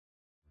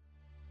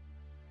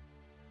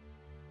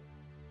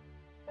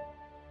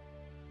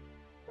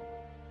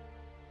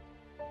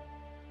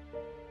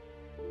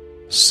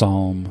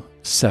Psalm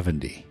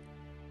 70.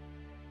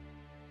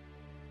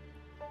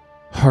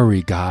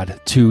 Hurry, God,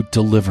 to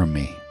deliver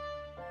me.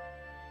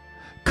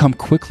 Come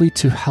quickly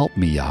to help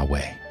me,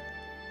 Yahweh.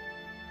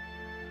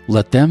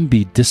 Let them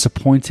be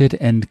disappointed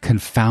and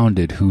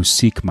confounded who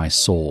seek my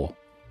soul.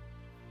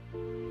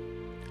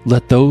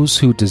 Let those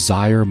who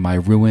desire my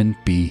ruin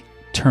be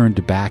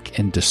turned back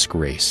in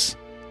disgrace.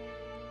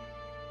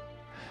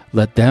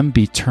 Let them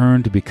be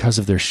turned because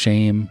of their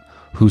shame,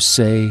 who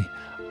say,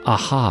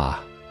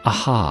 Aha,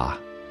 aha.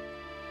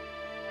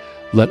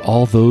 Let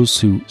all those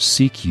who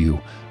seek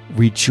you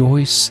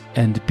rejoice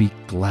and be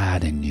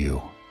glad in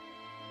you.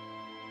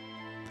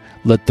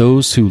 Let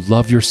those who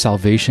love your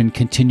salvation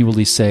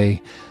continually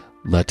say,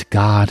 Let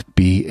God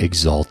be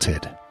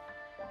exalted.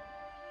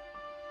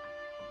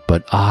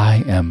 But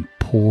I am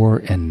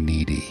poor and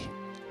needy.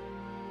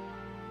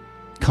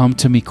 Come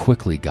to me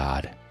quickly,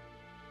 God.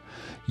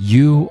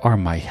 You are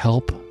my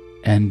help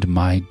and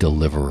my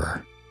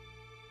deliverer.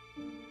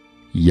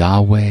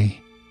 Yahweh,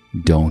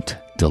 don't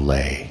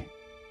delay.